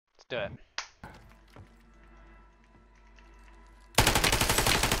Do it.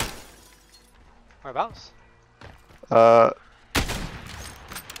 Whereabouts?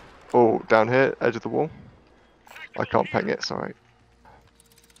 Oh, down here, edge of the wall. I can't ping it, sorry.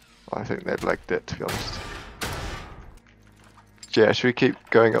 I think they've legged it, to be honest. Yeah, should we keep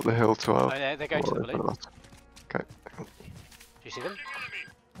going up the hill to our... Oh, they're going to the blue. Okay. Do you see them?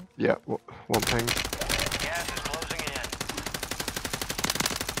 Yeah, one ping. Gas is closing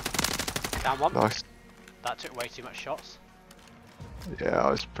in. Down one. Nice. That took way too much shots. Yeah, I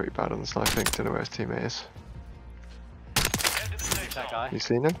was pretty bad on the sniping, don't know where his teammate is. Head to the safe That zone. guy. You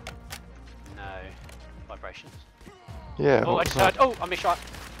seen him? No. Vibrations. Yeah. Oh, I what just was heard. that? Oh, I missed shot.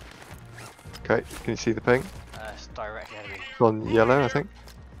 Okay, can you see the ping? It's directly ahead of me. It's on yellow, I think.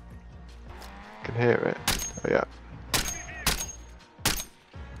 Can hear it. Oh yeah.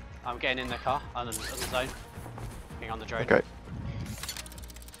 I'm getting in the car, on the zone. Getting on the drone. Okay.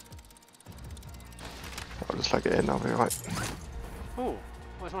 I'll just leg it in, I'll be alright. Ooh,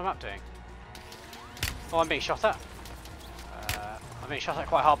 what's my map doing? Oh, I'm being shot at. I'm being shot at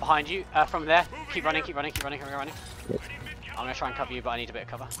quite hard behind you. From there. Keep running, keep running, keep running, keep running. I'm gonna try and cover you, but I need a bit of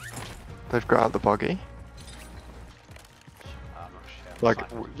cover. They've got out the buggy. I'm not sure. Like,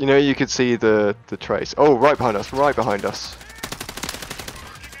 Sniper. you know, you could see the trace. Oh, right behind us, right behind us.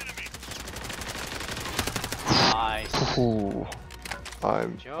 Nice. Ooh. I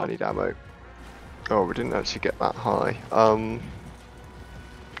need ammo. Oh, we didn't actually get that high.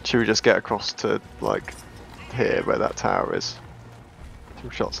 Should we just get across to, like, here where that tower is? Some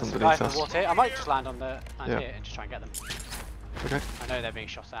shots There's a underneath guy in us. the water here. I might just land on the Yeah. here and just try and get them. Okay. I know they're being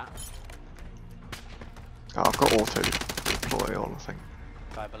shot at. Oh, I've got auto deploy on, I think.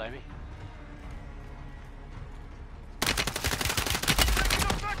 Guy below me.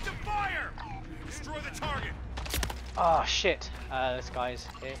 Effective fire! Destroy the target. Oh shit. This guy's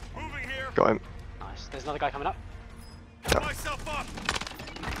here. Moving here. Got him. Nice. There's another guy coming up. Yeah. Myself up.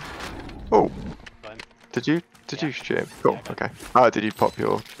 Oh, Got him. did you Yeah. shoot him? Cool. Yeah, I got Okay. Ah, did you pop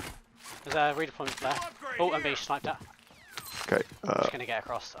your? There's a redeployment there. Oh, I'm being sniped at. Okay. I'm just gonna get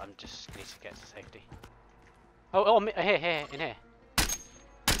across. I'm just need to get to safety. Oh, here, in here.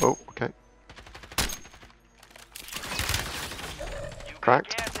 Oh, okay.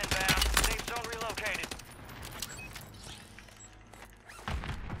 Cracked. Gas inbound. Safe zone relocated.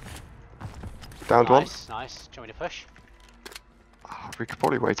 Downed one. Nice, nice. Do you want me to push? Ah, we could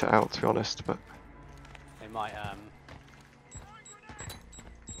probably wait it out, to be honest, but. They might,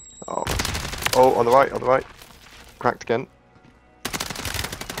 Oh. Oh, on the right, on the right. Cracked again.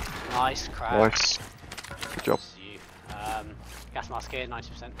 Nice, crack. Nice. Good job. That's you. Gas mask here,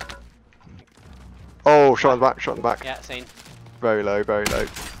 90%. Oh, shot in the back, shot in the back. Yeah, seen. Very low, very low.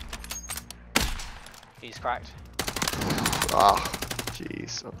 He's cracked. Ah,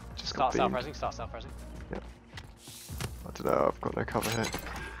 jeez. I've just got Start beamed. self-resing, start self-resing. I don't know, I've got no cover here.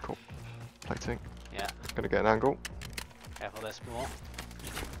 Cool. Plating. Yeah, Gonna get an angle. careful, there's more.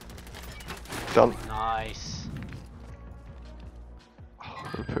 Done. Nice.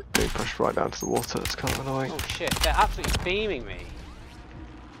 Oh, we're being pushed right down to the water, it's kind of annoying. Oh shit, they're absolutely beaming me.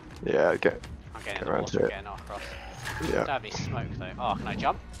 Yeah, get I'm getting Get in the around water, to I'm it. getting across. yeah. That'd be smoke though. Oh, can I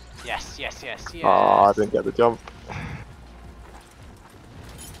jump? Yes, yes, yes, yes. Ah, I didn't get the jump.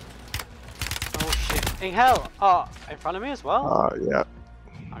 Oh shit. In hell! Oh, in front of me as well? Ah, yeah.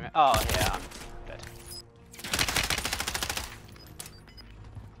 Oh, yeah, I'm dead.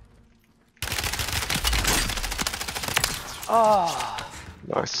 Oh!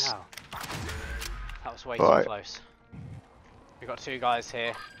 Nice. Wow. That was way Right. too close. We've got two guys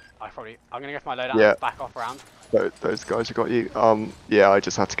here. I'm gonna go for my loadout Yeah. and back off round. Those guys who got you. Yeah, I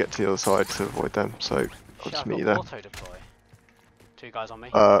just had to get to the other side to avoid them, so I'll Shit, just I've meet you got there. auto deploy. Two guys on me.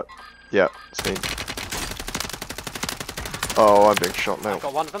 Yeah, seen. Oh, I'm being shot now. I've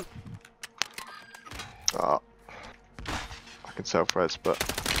got one of them. Ah. I can self-res, but...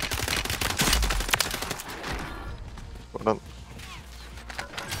 Well done.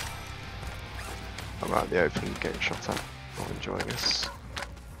 I'm out in the open getting shot at. I'm enjoying this.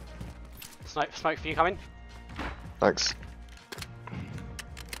 Smoke for you coming. Thanks.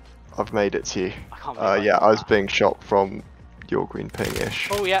 I've made it to you. I can't believe Yeah, did I was that. being shot from your green ping-ish.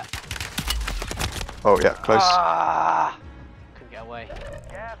 Oh yeah. Oh yeah, close. Ah! Couldn't get away.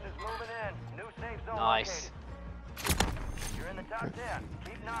 Gas is moving in. New safe zone Nice. located. You're in the top 10.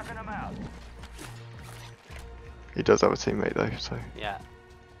 Keep knocking them out. He does have a teammate though, so... Yeah.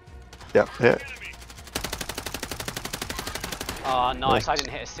 Yeah, hit. Oh nice, Nice. I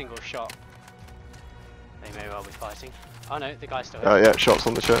didn't hit a single shot. They may well be fighting. Oh no, the guy's still Oh here. yeah, shots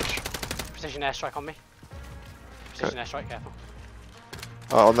on the church. Precision airstrike on me. Precision airstrike, careful.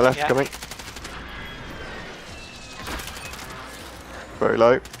 On the left, Yeah. coming. Very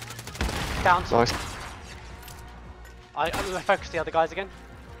low. Down. Nice. I'm going to focus the other guys again.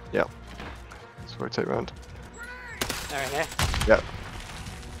 Yeah. Let's rotate round. They're in here. Yeah.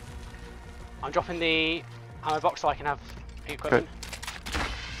 I'm dropping the ammo box so I can have equipment.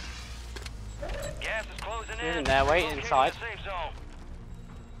 Gas is closing He's in. in there, wait, Locating inside. the safe zone.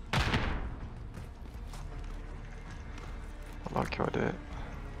 I like your idea.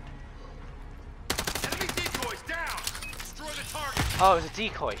 Enemy decoys down! Destroy the target! Oh, it was a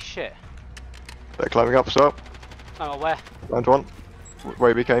decoy, shit. They're climbing up as well. Oh, where? Round one.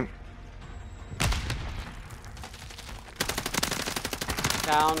 Where we came.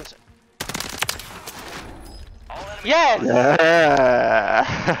 Downed. All enemies Yes!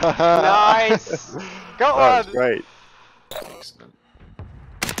 Yeah! Nice! Got That was one! great. Excellent.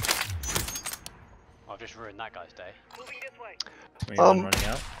 I've just ruined that guy's day. Um, Running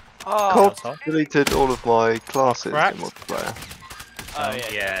out. Oh, COD outside. deleted all of my classes Cracked. in multiplayer. oh yeah,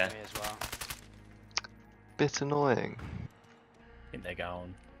 yeah. Me as well. Bit annoying. I think they're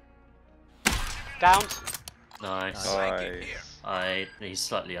gone. Downed? Nice. He's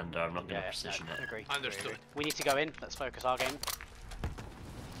slightly under. I'm not going to Yeah, precision no, it. agree. Understood. Agree. We need to go in. Let's focus our game.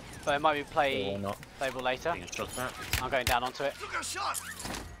 But it might be Or not. playable later. You can shot that. I'm going down onto it. Took a shot!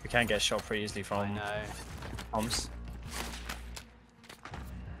 We can get shot pretty easily I from know. comms.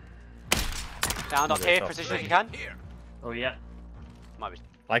 Downed up Maybe here, it's precision off. if you can. Here. Oh yeah. Might be.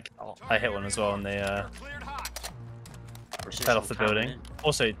 Like I hit one as well, and they Cleared hot. Precision fell off the cannon building. in.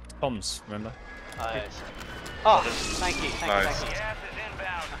 Also comms, remember? Oh, thank you, thank Nice. you, thank you. gas is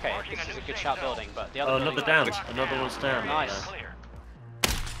inbound. Okay, Marking this a is a new good safe shout zone. building, but the other Oh, building. another down. Another one's down. Nice. Yeah. Clear.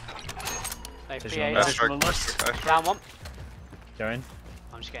 They've Vision PA'd. on Precision on left. Down one. Going.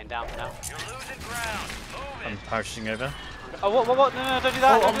 I'm just getting down for now. You're losing ground. Move I'm it. parachuting over. Oh, what? No, don't do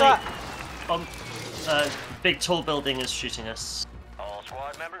that, Oh, don't on do me. that. Big tall building is shooting us. All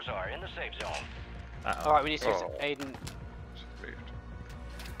squad members are in the safe zone. Alright, we need to Aiden.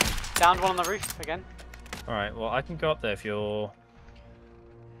 Downed one on the roof again. Alright, well I can go up there if you're...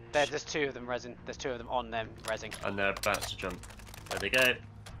 There's two of them resin. There's two of them on them resin. And they're about to jump. There they go.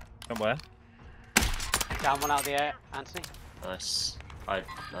 Somewhere. Down one out of the air, Anthony. Nice. I'm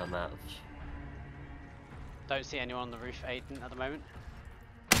out of. Don't see anyone on the roof, Aiden, at the moment.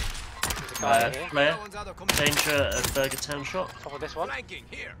 There's a guy here. Flare. No one's out of command. Danger of Burger Town shot. Top of this one. Flanking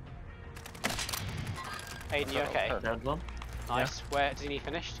here. Aiden, you okay? Down one. Nice. Where did he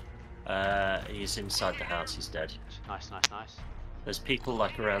finished? He's inside the house. He's dead. Nice. There's people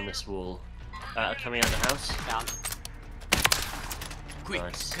like around this wall. Coming out of the house. Down. Quick,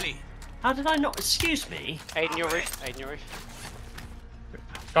 Nice. clean. How did I not? Excuse me. Aiden, your roof. Aiden, your roof.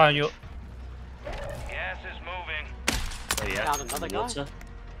 Guy on your... Gas is moving. Oh yeah. Down another in the guy. water.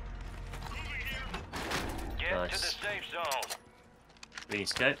 Get Nice. to the safe zone. We need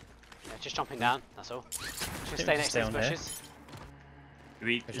to go. Yeah, just jumping down. That's all. Just we stay can next stay to these on here. bushes.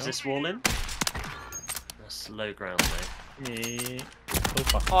 Is this wall in? That's low ground though. Yeah. Oh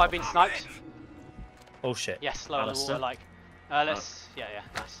fuck. Oh, I've been sniped. Oh shit. Yes, low on the Alistair? wall. I like. Let's. Yeah,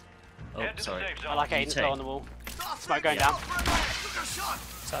 nice. Oh, Head to the sorry. safe zone. I like You Aiden's take. low on the wall. Smoke going down. Took a shot.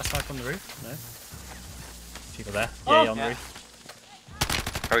 Is that a snipe on the roof? No. People there. Oh, Yeah, on the yeah.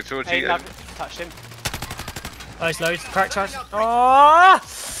 roof. Coming towards Aiden, you. I've touched him. Nice loads. Crack charge. Oh! Watch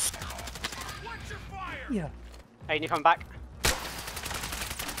your fire. Yeah. Aiden, you coming back?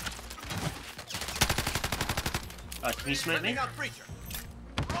 Can you smoke me? Sending out preacher.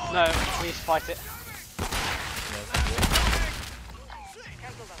 No, we need to fight it.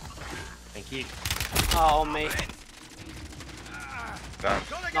 Thank you. Oh, on me. Down.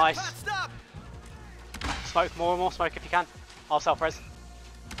 Gonna get Nice. patched up. Smoke, more smoke if you can. I'll self-res.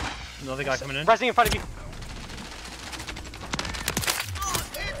 Another guy coming in. Resing in front of you.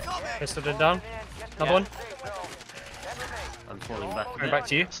 Incoming. Pistol it down. Another one. I'm falling back a Going bit. back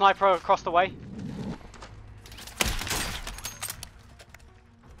to you. Sniper across the way.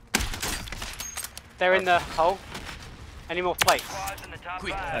 They're in the hole. Any more plates? Squads in the top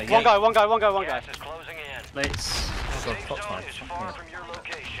Quick. five. Yeah. One guy. Gas is closing in. Mates. Oh god, Safe clock zone snipe. is far from your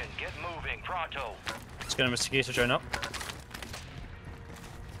location. Get moving, pronto. Just gonna mosquito drone up.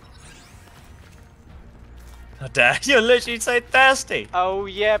 Oh, dare. You're literally so thirsty. Oh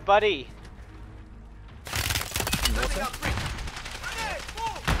yeah, buddy. Sending out preacher. Grenade.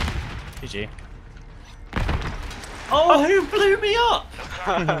 Move. GG. Oh, who blew me up?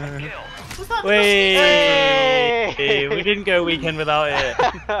 Kill. Was that Hey! We didn't go weekend without it.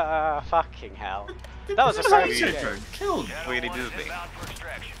 Fucking hell. That was a very good game. Killed. Really did me. Inbound for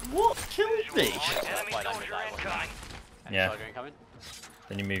extraction. What killed me? Enemy Why don't soldier we die? incoming. Any Yeah. soldier incoming?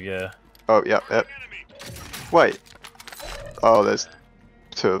 Then you move your. Oh, yeah, yep. Wait. Oh, there's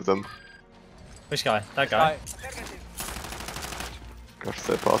 2 of them. Which guy? That guy. Gosh,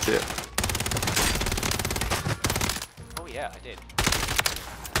 third party it. Oh yeah, I did.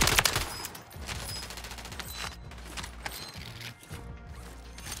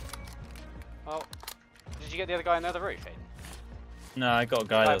 Oh, did you get the other guy on the other roof, Aiden? No, I got a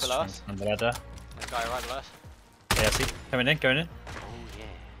guy Guy that's below us? on the ladder. The guy right below us? Yeah, I see. Coming in, going in. Oh yeah.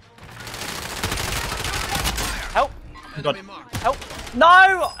 Help! God. Enemy marked. Help!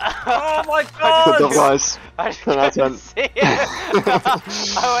 No! Oh my Good god! job, guys. I just 10 out of 10. couldn't see it.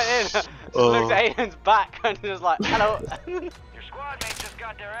 I went in, just looked at Aiden's back and was like, hello. Your squad mates just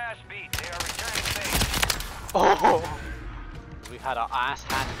got their ass beat. They are returning to base. Oh! We've had our ass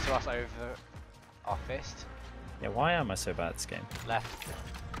handed to us over our fist. Yeah, why am I so bad at this game? Left.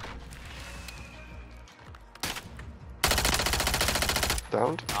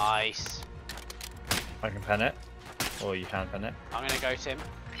 Downed. Nice. I can pen it. Or you can pen it. I'm gonna go Tim.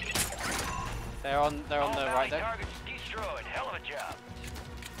 They're on the All right bounty there. targets destroyed. Hell of a job.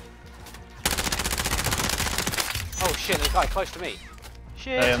 Oh shit, there's a guy close to me.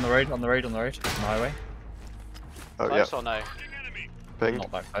 Shit. Hey, on the road, on the highway. Oh, yeah. Close or no? Ping.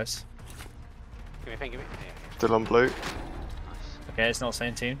 Not that close. Give me a ping, give me. Yeah, Still on blue. nice. Okay, it's not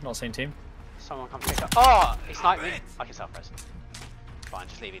same team, not same team. Someone come pick up. Oh! He sniped me. I can self-res. Fine,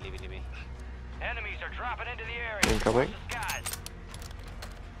 just leave it. Enemies are dropping into the area. Incoming. The skies.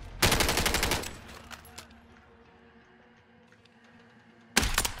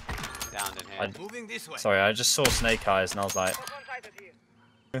 Down in here. Moving this way. Sorry, I just saw snake eyes and I was like,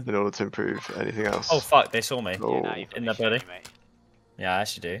 In order to improve anything else. oh fuck, they saw me. Oh. Yeah, now you've In got the me building. shooting, mate. Yeah, I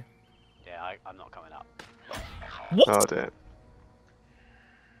actually do. Yeah, I'm not coming up. What? Oh dear.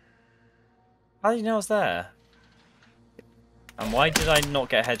 How did you know I was there? And why did I not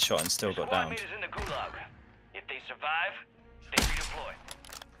get a headshot and still got Squad downed? mate is in the gulag. If they survive, they redeploy.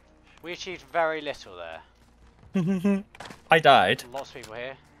 We achieved very little there. I died. Lots of people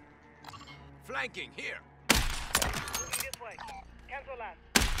here. Flanking here.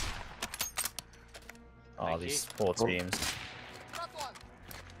 Oh, Thank these you. poor teams.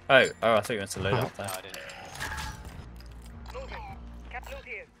 Oh, I thought you went to load up No, there. I didn't.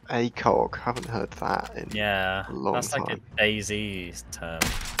 ACOG. Haven't heard that in Yeah, a long that's time. like a DayZ term.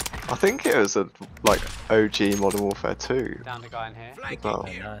 I think it was a like OG Modern Warfare 2. Down the guy in here. Flanking Oh.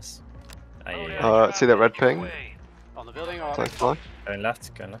 Very here. nice. Hey, See that red ping? On the building or Close by. going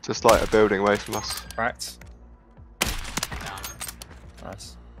left, going left. Just like a building away from us. Cracked. down?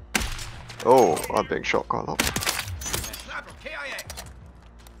 Nice. Oh, I'm being shot quite a lot. Sniper,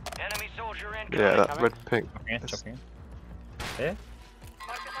 KIA. Enemy soldier incoming. Yeah, that coming. red ping. Chopping in, It's- chopping in. Here?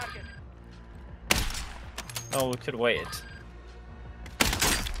 Oh, we could have waited.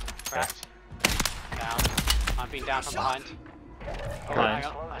 Cracked. Down. I'm being down from behind. Oh, Behind.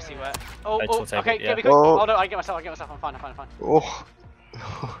 hang on. I see where. Oh, Right, oh, we'll take okay, it, yeah. get me quick. Oh. Oh no, I get myself. I'm fine. Oh.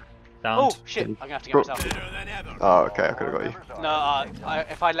 Downed. Oh shit, I'm gonna have to get myself. Better than ever. Oh, okay, I could have got you. No,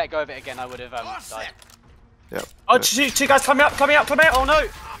 if I let go of it again, I would have All died. set. Yep. Oh, two guys coming up. Oh no!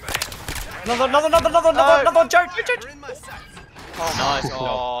 Another joke. They're in my sights. Oh my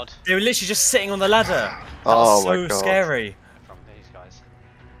god. They were literally just sitting on the ladder. That Oh was my so God. scary. From these guys.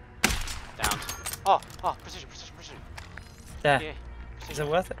 Down. Oh, precision. Yeah. Yeah. Is Precision.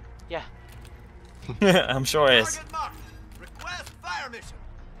 it worth it? Yeah. I'm sure it is. Target marked. Request fire mission.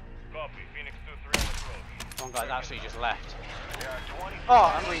 Copy. Phoenix 2-3 on approach. One guy's actually just left. There are 20.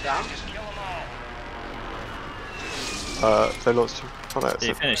 Oh, I'm really down. Just kill them all. They launched. Oh no, Did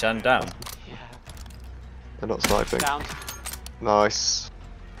you finish? I'm down. Yeah. they're not sniping. Down. Nice.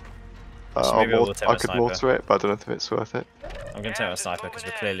 So maybe we'll take I a could sniper. mortar it, but I don't know if it's worth it. I'm gonna take my sniper because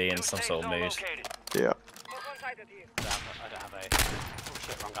we're clearly in some sort of mood. Yeah. Down. I don't have a. Oh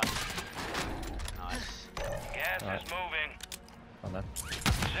shit, wrong gun. Nice. Gas Alright. is moving. Oh no.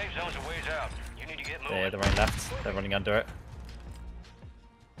 Safe zone's a ways out. You need to get moving. Yeah, they're running left. They're running under it.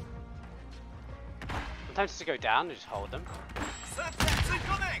 I'm tempted to go down and just hold them. Subjects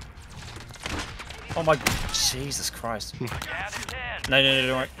incoming. Oh my, Jesus Christ. You have the 10. No,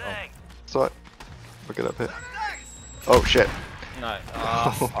 don't worry. Thing. So, we'll get up here. Thanks. Oh shit. Oh, no.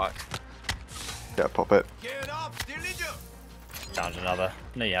 Oh, fuck. Yeah, pop it. Get up. Still need you. Downed another.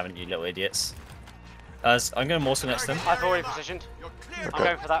 No, you haven't, you little idiots. I'm going to mortar next to them. I've already positioned. You're clear. I'm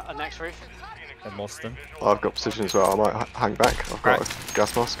going for that next roof. I've mortared them. I've got precision as well. I might hang back. I've got a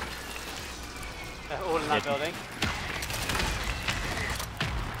gas mask. They're all in that Yeah. building.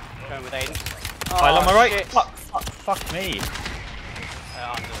 Going with Aiden. Pile on my right. Shit. Fuck me.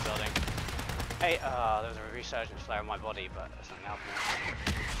 Under the building. Hey, there was a resurgence flare on my body, but that's not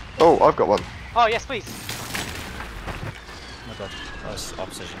helping me. Oh, I've got one. Oh, yes, please. Oh my god, that was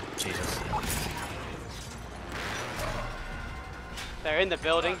opposition. Jesus. They're in the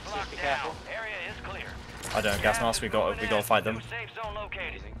building, so just Locked be down. careful. Area is clear. I don't have gas mask. We got to fight them. New safe zone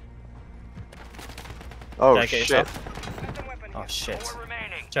located. Oh Did I get shit. yourself? Oh shit. 4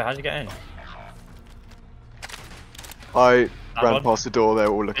 remaining. Joe, how'd you get in? I ran one. past the door. They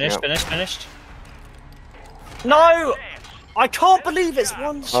were all looking Finished, out. finished. No! I can't believe it's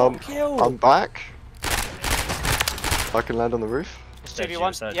one shot kill. I'm back. I can land on the roof. It's Dave, you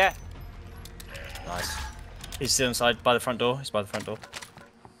 2v1. said. Yeah. Nice. He's still inside by the front door. He's by the front door.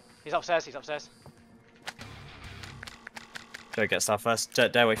 He's upstairs, he's upstairs. Joe, get stuff first.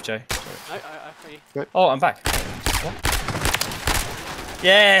 Dare wait for Joe. No, for you. Oh, I'm back. What?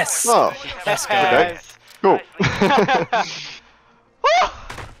 Yes! Oh, Let's go. okay. Cool.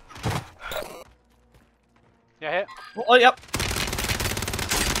 Yeah, here. Oh, yep.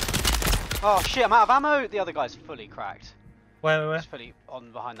 Oh shit, I'm out of ammo! The other guy's fully cracked. Where? He's fully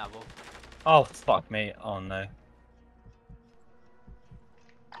on behind that wall. Oh, fuck me. Oh, no.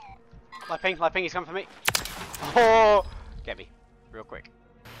 Light ping, he's coming for me. Oh! Get me. Real quick.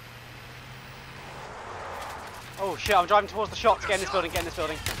 Oh shit, I'm driving towards the shots. Get in this building, get in this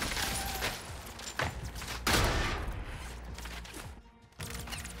building.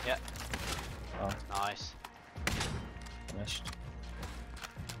 Yeah. Oh, Nice. finished.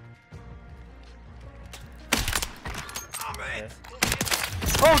 Ahmed.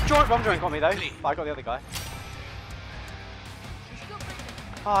 Oh, bomb joint got me though. But I got the other guy.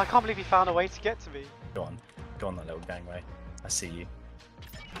 Oh, I can't believe he found a way to get to me. Go on that little gangway. I see you.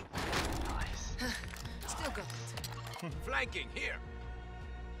 Nice. Still got it. Flanking here.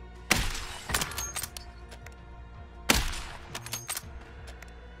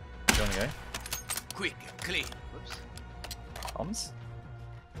 Do you want to go? Quick and clean. Whoops. Bombs?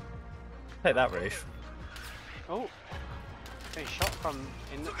 Take that roof. Oh. Getting shot from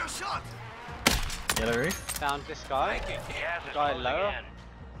in the, Took a shot. Yellow roof. down this guy. Flanking here. Gas is Guy closing lower. in.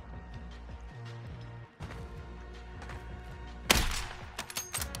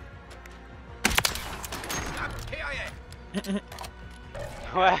 KIA.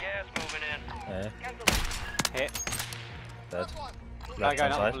 Where? Gas moving in. Yeah, Hit. dead. Guy Left going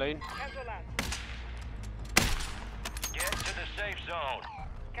hand up the side. balloon. Get to the safe zone.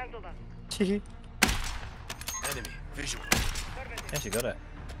 Enemy visual. Yes, you got it.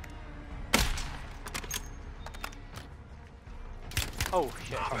 Oh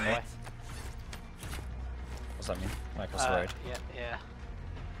shit, it's on the way. What's that mean? Like, I swear. Yeah.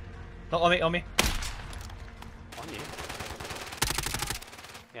 Not on me, on me. On you.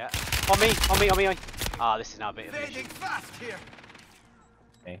 Yeah. On me. Ah, this is now a bit of an issue. Fading fast here.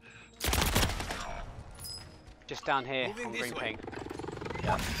 Me. Just down here Moving on this green way. ping.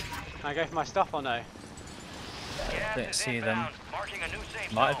 Yeah. Can I go for my stuff or no? Gas Didn't is see them. inbound, marking a new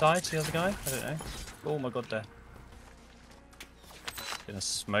safe Might have zone. died to the other guy. I don't know. Oh my god, there. Gonna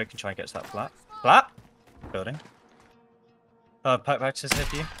smoke and try and get to that flat. Flat? Building. Backpatch is here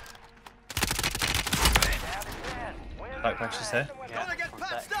for you. Backpatch is here. Yeah. Gonna get One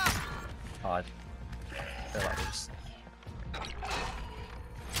patched sec. up. Oh, I feel like we just.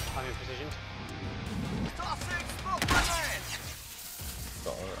 I'm in position. Tossing smoke grenade.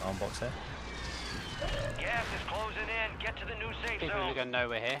 Got an arm box here. Gas is closing in. Get to the new safe People are zone. gonna know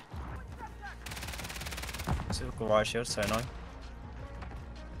we're here. Typical riot shield, so annoying.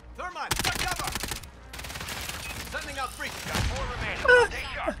 Thermite, take cover. Sending out breach. Got 4 remaining. Stay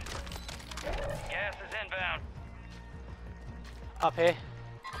sharp. Gas is inbound. Up here.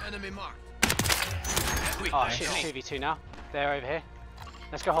 Enemy marked. Quick, Oh shit, clean. it's 2v2 now. They're over here.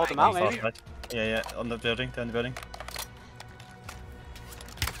 Let's go hold them out Far maybe. side. Yeah, on the building, they're in the building.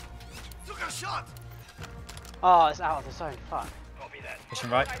 Took a shot. Oh, it's out of the zone. Fuck. Copy that. Pushing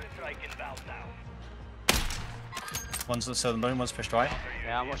right. Strike inbound now. One's still on the moon, one's pushed right.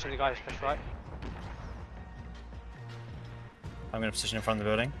 Yeah, I'm watching the guy who's pushed right. I'm gonna position in front of the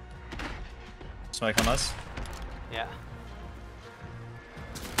building. Smoke on us. Yeah.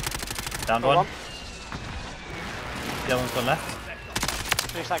 Down Got one. The other one's gone left.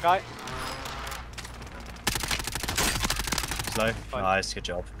 Finish that guy. Slow. Fine. Nice, good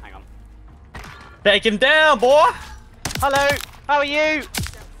job. Hang on. Take him down, boy! Hello! How are you?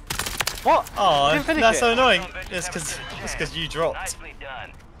 What? Oh, Didn't finish that's it. so annoying. It's because you dropped. Nicely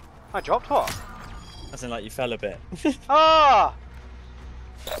done. I dropped what? As in, like, you fell a bit. Ah!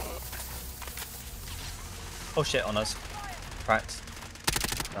 Oh shit, on us. Cracked.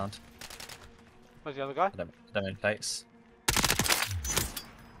 Downed. Where's the other guy? I don't know plates.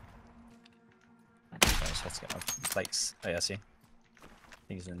 just have to get my plates. Oh yeah, I see. I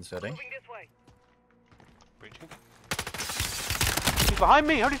think he's in this building. Breaching. He's behind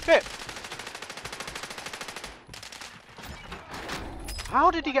me, holy shit!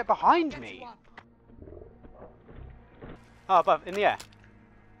 How did he get behind me? Oh, above, in the air.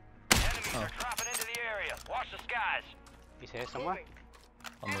 Enemies are dropping into the area. Watch the skies. He's here somewhere.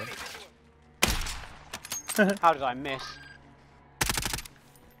 On the way. How did I miss?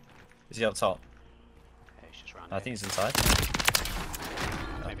 Is he up top? Okay, he's just around I here. think he's inside.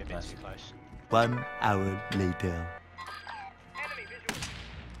 Maybe a bit nice. too close. 1 hour later.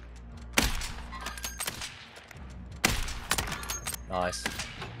 Nice.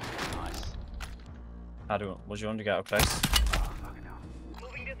 Nice. How do? What do you want to get up close? Oh, fucking hell.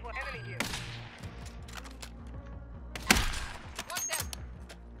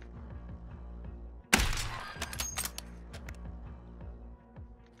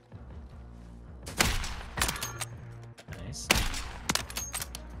 Nice.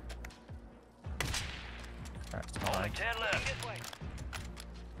 Cracked Only mine. 10 left.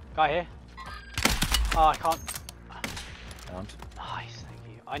 Guy here. Oh, I can't. Downed. Nice, thank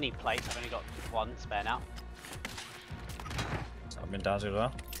you. I need plates. I've only got one spare now. So I've been down to as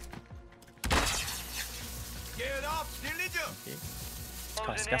well. Get up, Diligent!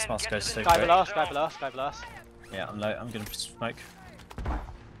 This gas mask goes so Guy quick. below us, guy below us, guy below us. Yeah, I'm low. I'm gonna smoke.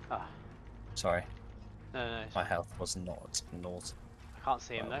 Ah, Sorry, no, no, no. my health was not naught. I can't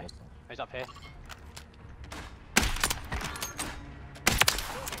see him though. He's up here.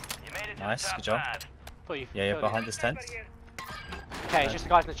 You made it to Nice, the top good job. 5. Put you. Yeah, yeah, killed behind this tent. Okay, it's just the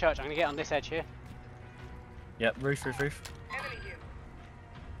guys in the church. I'm gonna get on this edge here. Yep, roof, roof, roof.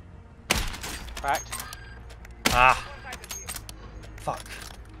 Cracked. Ah! Fuck. To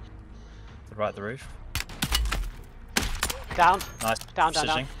the right of the roof. Down. Nice. Down, down,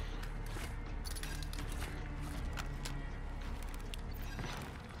 down. Precision.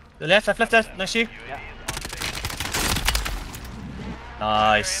 The left, next to you. Yeah.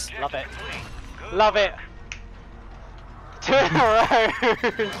 Nice. Love it. Love it. 2 in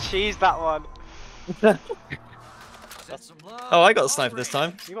a row. Cheese that one. Set some love. Oh, I got a sniper this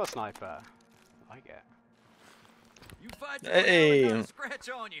time. You got a sniper. I like it. You fight your Hey. way out, I got a scratch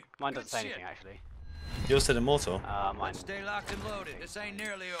on you. Mine Good doesn't say shit. anything actually. You're still immortal. Mine. Let's stay locked and loaded. This ain't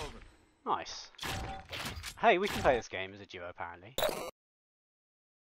nearly over. Nice. Hey, we can play this game as a duo apparently.